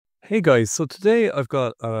Hey guys, so today I've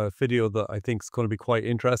got a video that I think is going to be quite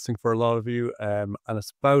interesting for a lot of you, and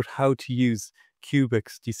it's about how to use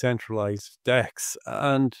Qubic's decentralized DEX.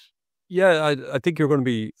 And yeah, I think you're going to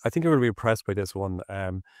be, impressed by this one,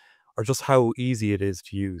 or just how easy it is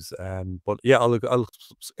to use. But yeah, I'll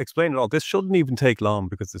explain it all. This shouldn't even take long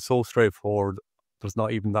because it's so straightforward. There's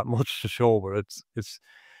not even that much to show, but it's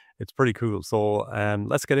pretty cool. So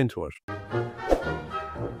let's get into it.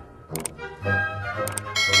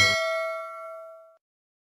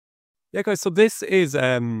 Yeah, guys. So this is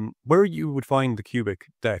where you would find the Qubic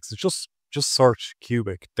Dex. It's just search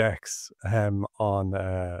Qubic Dex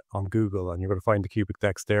on Google, and you're going to find the Qubic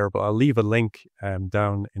Dex there. But I'll leave a link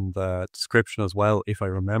down in the description as well if I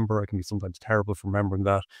remember. I can be sometimes terrible for remembering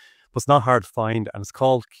that, but it's not hard to find, and it's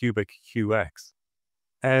called Qubic QX.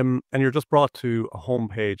 And you're just brought to a home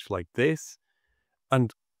page like this,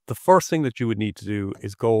 and the first thing that you would need to do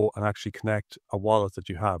is go and actually connect a wallet that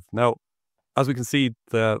you have. Now, as we can see,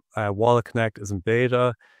 the Wallet Connect is in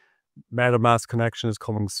beta. MetaMask connection is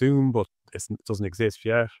coming soon, but it doesn't exist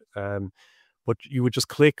yet. But you would just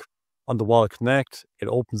click on the Wallet Connect. It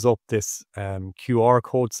opens up this QR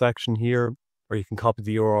code section here, or you can copy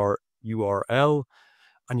the URL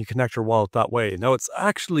and you connect your wallet that way. Now, it's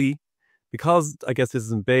actually, because I guess this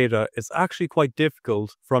is in beta, it's actually quite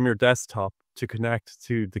difficult from your desktop to connect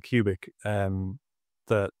to the Qubic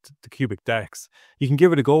the Qubic Dex. You can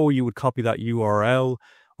give it a go. You would copy that URL,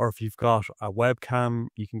 or if you've got a webcam,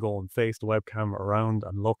 you can go and face the webcam around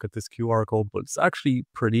and look at this QR code, but it's actually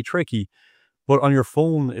pretty tricky. But on your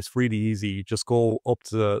phone, it's really easy. You just go up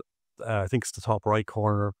to the, I think it's the top right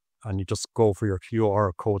corner, and you just go for your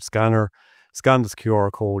QR code scanner, scan this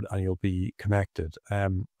QR code, and you'll be connected.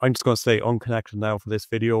 I'm just going to stay unconnected now for this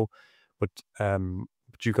video, but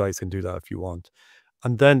you guys can do that if you want.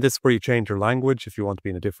 And then this is where you change your language if you want to be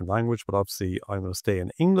in a different language, but obviously I'm going to stay in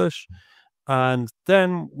English. And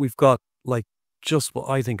then we've got like just what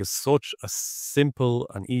I think is such a simple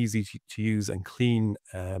and easy to use and clean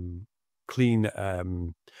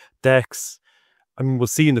DEX. I mean, we'll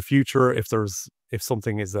see in the future if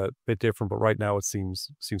something is a bit different, but right now it seems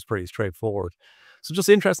pretty straightforward. So just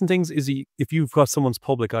interesting things is if you've got someone's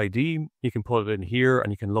public ID, you can put it in here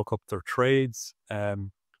and you can look up their trades.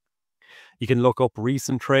 You can look up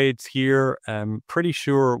recent trades here. Pretty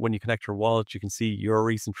sure when you connect your wallet, you can see your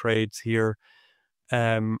recent trades here.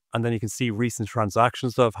 And then you can see recent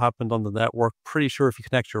transactions that have happened on the network. Pretty sure if you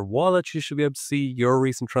connect your wallet, you should be able to see your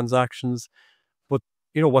recent transactions. But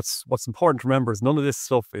you know what's important to remember is none of this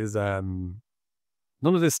stuff is the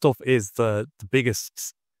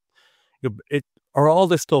biggest. All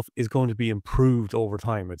this stuff is going to be improved over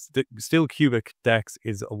time. It's still Qubic Dex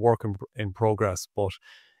is a work in progress, but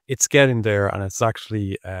it's getting there, and it's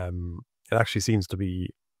actually it actually seems to be,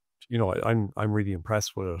 I'm really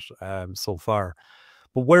impressed with it so far.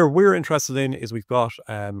 But where we're interested in is we've got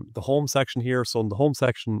the home section here. So in the home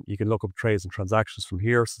section, you can look up trades and transactions from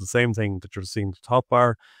here. So the same thing that you're seeing at the top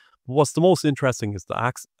bar. But what's the most interesting is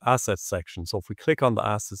the assets section. So if we click on the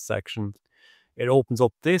assets section, it opens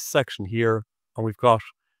up this section here, and we've got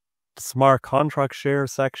the smart contract share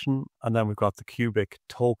section, and then we've got the Qubic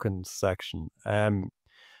tokens section. And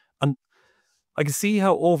I can see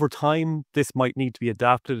how over time this might need to be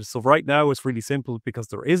adapted. So right now it's really simple because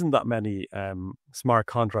there isn't that many smart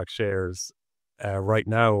contract shares right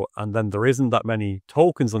now, and then there isn't that many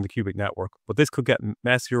tokens on the Qubic network. But this could get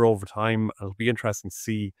messier over time, and it'll be interesting to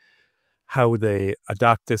see how they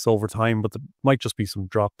adapt this over time. But there might just be some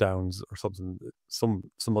drop downs or something,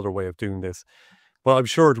 some other way of doing this. But I'm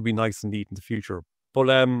sure it'll be nice and neat in the future. But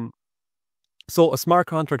so a smart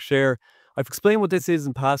contract share, I've explained what this is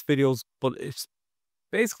in past videos, but it's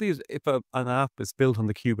basically if an app is built on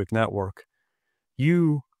the Qubic network,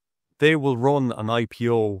 they will run an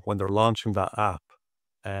IPO when they're launching that app.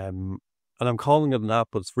 And I'm calling it an app,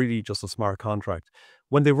 but it's really just a smart contract.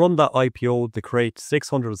 When they run that IPO, they create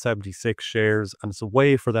 676 shares, and it's a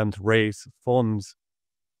way for them to raise funds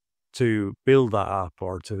to build that app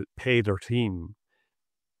or to pay their team.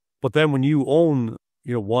 But then when you own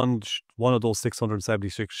one of those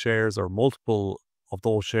 676 shares or multiple of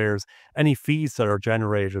those shares, any fees that are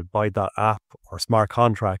generated by that app or smart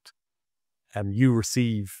contract, you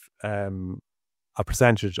receive a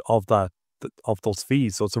percentage of those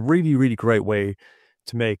fees. So it's a really, really great way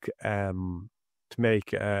to make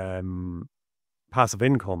passive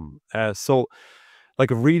income. So like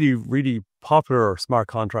a really, really popular smart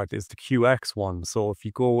contract is the QX one. So if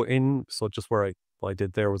you go in, so just what I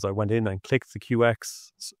did there was I went in and clicked the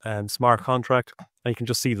QX smart contract, and you can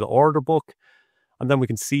just see the order book, and then we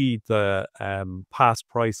can see the past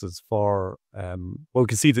prices for we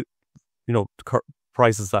can see the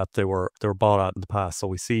prices that they were bought at in the past. So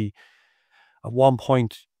we see at one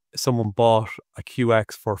point someone bought a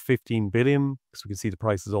QX for 15 billion. So we can see the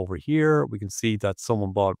prices over here. We can see that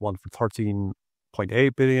someone bought one for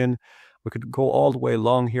 13.8 billion. We could go all the way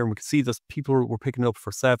along here, and we can see that people were picking up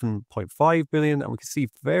for 7.5 billion. And we can see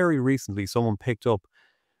very recently someone picked up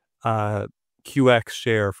a QX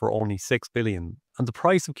share for only 6 billion. And the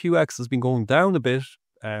price of QX has been going down a bit,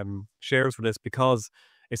 shares for this, because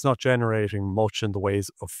it's not generating much in the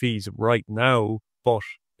ways of fees right now, but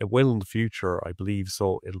it will in the future, I believe.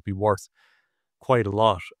 So it'll be worth quite a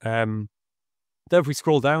lot. Then if we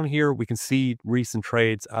scroll down here, we can see recent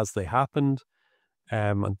trades as they happened.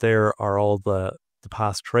 And there are all the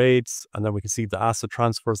past trades. And then we can see the asset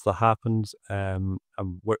transfers that happened, and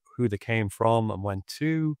who they came from and went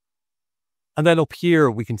to. And then up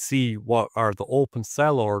here, we can see what are the open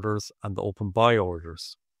sell orders and the open buy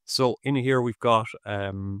orders. So in here, we've got,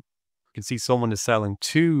 you can see someone is selling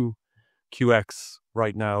 2 QX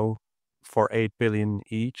right now for 8 billion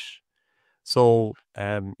each. So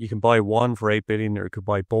you can buy one for 8 billion, or you could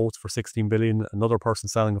buy both for 16 billion. Another person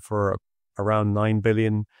selling it for around 9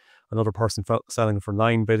 billion. Another person selling it for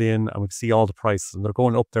 9 billion. And we can see all the prices, and they're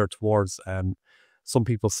going up there towards some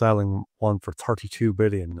people selling one for 32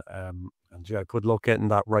 billion. And yeah, good luck getting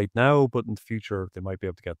that right now, but in the future, they might be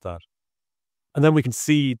able to get that. And then we can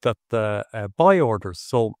see that the buy orders.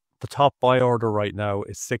 So the top buy order right now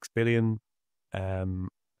is 6 billion. And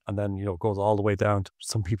then, it goes all the way down to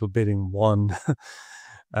some people bidding one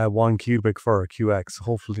Qubic for a QX.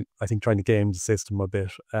 Hopefully, I think trying to game the system a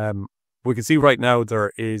bit. We can see right now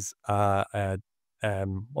there is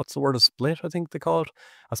what's the word? A split, I think they call it.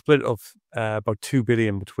 A split of about 2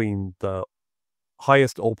 billion between the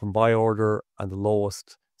highest open buy order and the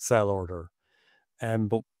lowest sell order.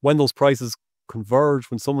 But when those prices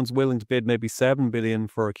converge, when someone's willing to bid maybe 7 billion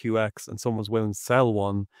for a QX and someone's willing to sell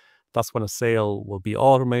one, that's when a sale will be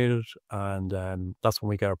automated, and that's when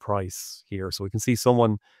we get a price here. So we can see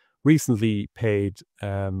someone recently paid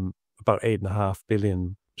about 8.5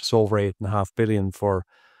 billion, just over 8.5 billion for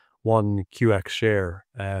one QX share.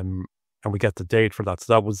 And we get the date for that.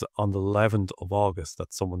 So that was on the 11th of August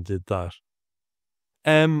that someone did that.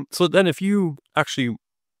 So then if you actually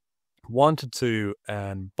wanted to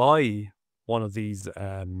buy one of these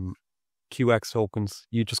QX tokens,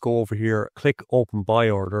 you just go over here, click open buy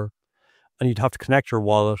order, and you'd have to connect your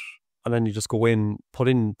wallet, and then you just go in, put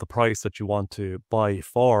in the price that you want to buy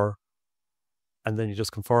for, and then you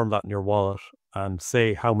just confirm that in your wallet and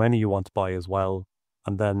say how many you want to buy as well,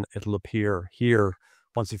 and then it'll appear here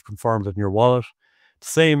once you've confirmed it in your wallet.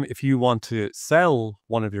 Same if you want to sell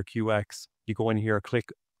one of your QX, you go in here, click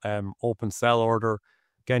open sell order.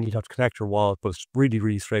 Again, you'd have to connect your wallet, but it's really,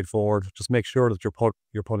 really straightforward. Just make sure that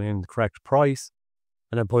you're putting in the correct price,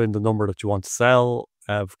 and then put in the number that you want to sell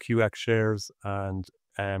of QX shares, and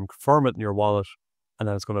confirm it in your wallet, and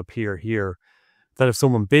then it's going to appear here. Then if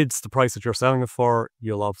someone bids the price that you're selling it for,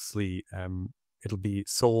 you'll obviously it'll be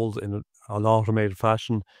sold in an automated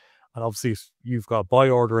fashion. And obviously, if you've got a buy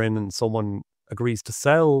order in and someone agrees to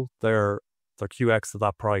sell their QX at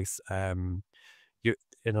that price,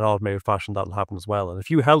 in an automated fashion, that'll happen as well. And if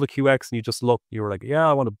you held a QX and you were like, yeah,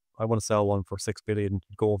 I want to sell one for 6 billion,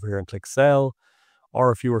 you go over here and click sell.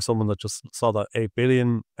 Or if you were someone that just saw that 8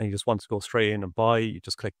 billion and you just want to go straight in and buy, you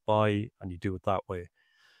just click buy and you do it that way.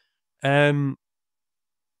 And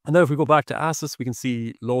then if we go back to assets, we can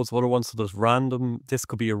see loads of other ones. So there's random. This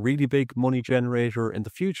could be a really big money generator in the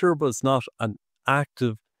future, but it's not an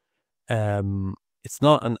active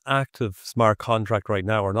smart contract right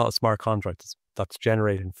now, or not a smart contract that's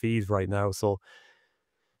generating fees right now. So,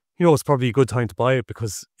 it's probably a good time to buy it,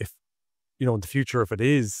 because if, in the future, if it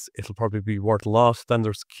is, it'll probably be worth a lot. Then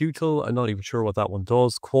there's Qtil. I'm not even sure what that one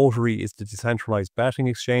does. Quotary is the decentralized betting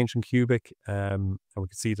exchange in Qubic. And we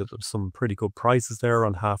can see that there's some pretty good prices there,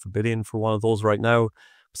 around $500 million for one of those right now.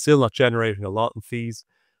 Still not generating a lot in fees.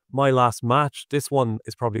 My Last Match, this one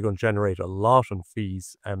is probably going to generate a lot in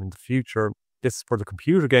fees in the future. This is for the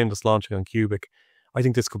computer game that's launching on Qubic. I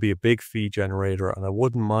think this could be a big fee generator, and I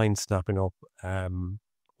wouldn't mind snapping up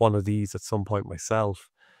one of these at some point myself.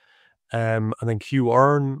 And then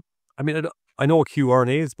QEarn. I mean, I know what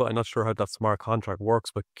QEarn is, but I'm not sure how that smart contract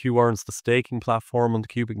works. But QEarn's the staking platform on the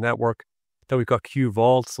Qubic network. Then we've got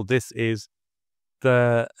QVault. So this is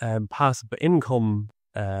the passive income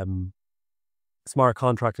smart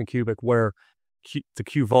contract in Qubic, where the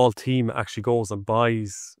QVault team actually goes and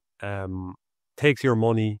buys, takes your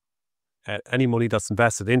money, any money that's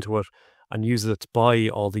invested into it, and uses it to buy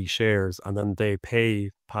all these shares, and then they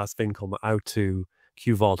pay passive income out to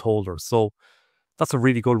QVault holders. So That's a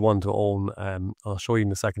really good one to own. I'll show you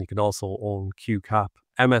in a second. You can also own QCap.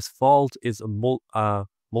 MS Vault is a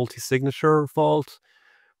multi-signature vault.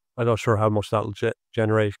 I'm not sure how much that'll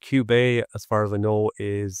generate. Qbay, as far as I know,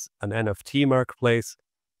 is an NFT marketplace.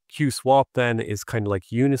 QSwap then is kind of like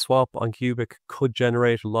Uniswap on Qubic, could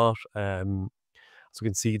generate a lot. As you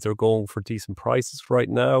can see, they're going for decent prices right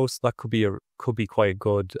now, so that could be quite a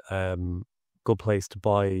good place to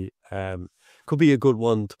buy. Could be a good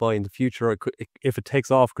one to buy in the future. If it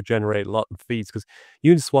takes off, could generate a lot in fees, because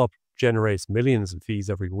Uniswap generates millions in fees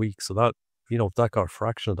every week. So that, if that got a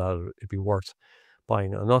fraction of that, it'd be worth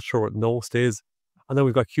buying. I'm not sure what Nost is. And then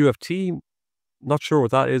we've got QFT. Not sure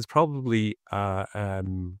what that is. Probably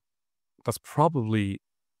that's probably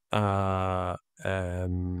a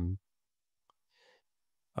meme,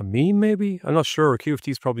 maybe. I'm not sure. QFT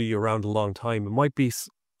is probably around a long time. It might be.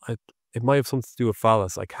 It might have something to do with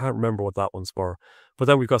Phallus. I can't remember what that one's for. But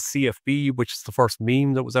then we've got CFB, which is the first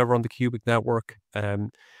meme that was ever on the Qubic network.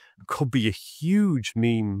 Could be a huge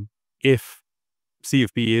meme if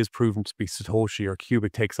CFB is proven to be Satoshi, or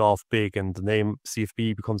Qubic takes off big and the name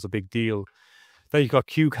CFB becomes a big deal. Then you've got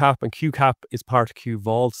QCap, and QCap is part of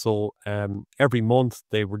QVault. So every month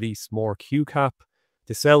they release more QCap.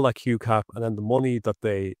 They sell that QCap, and then the money that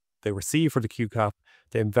they receive for the QCap,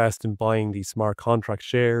 they invest in buying these smart contract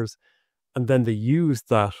shares. And then they use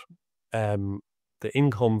that, the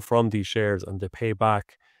income from these shares, and they pay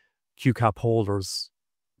back QCap holders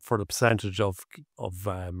for the percentage of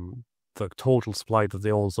the total supply that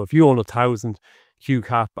they own. So if you own 1,000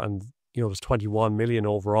 QCap and there's 21 million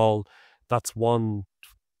overall, that's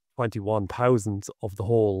 1/21,000 of the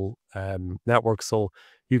whole network. So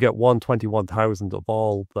you get 1/21,000 of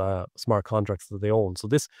all the smart contracts that they own. So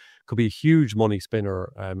this could be a huge money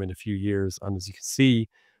spinner in a few years. And as you can see,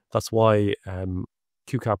 that's why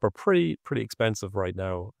QCap are pretty expensive right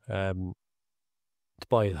now to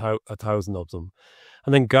buy 1,000 of them.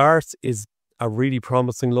 And then Garth is a really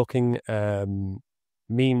promising looking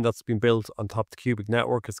meme that's been built on top of the Qubic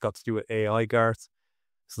network. It's got to do with AI Garth.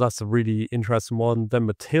 So that's a really interesting one. Then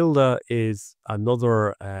Matilda is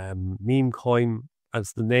another meme coin, and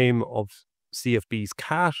it's the name of CFB's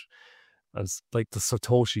cat. As like the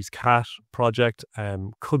Satoshi's cat project,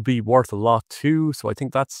 could be worth a lot too. So I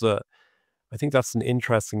think that's an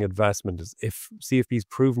interesting investment. If CFB is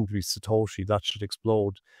proven to be Satoshi, that should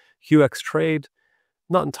explode. QX Trade,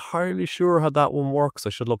 not entirely sure how that one works.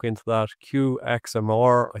 I should look into that.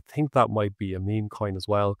 QXMR, I think that might be a meme coin as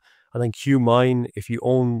well. And then QMine, if you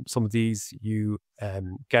own some of these, you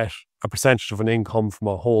get a percentage of an income from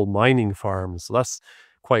a whole mining farm. So that's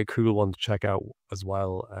quite a cool one to check out as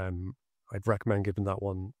well. I'd recommend giving that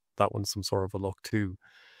one some sort of a look too.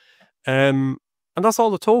 And that's all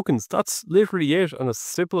the tokens. That's literally it. And as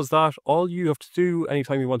simple as that, all you have to do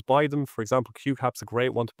anytime you want to buy them, for example, QCap's a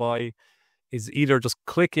great one to buy, is either just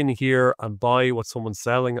click in here and buy what someone's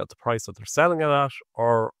selling at the price that they're selling it at,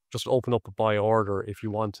 or just open up a buy order if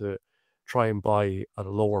you want to try and buy at a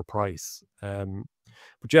lower price.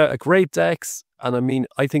 But yeah, a great DEX. And I mean,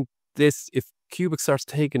 I think if Qubic starts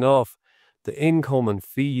taking off, the income and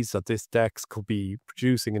fees that this DEX could be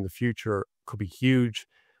producing in the future could be huge.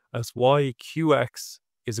 That's why QX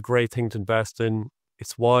is a great thing to invest in.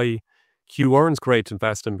 It's why QEarn's great to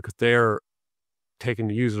invest in, because they're taking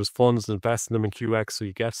the users' funds and investing them in QX, so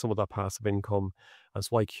you get some of that passive income. That's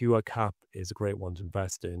why QCap is a great one to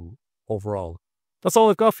invest in overall. That's all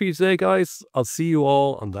I've got for you today, guys. I'll see you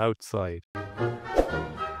all on the outside.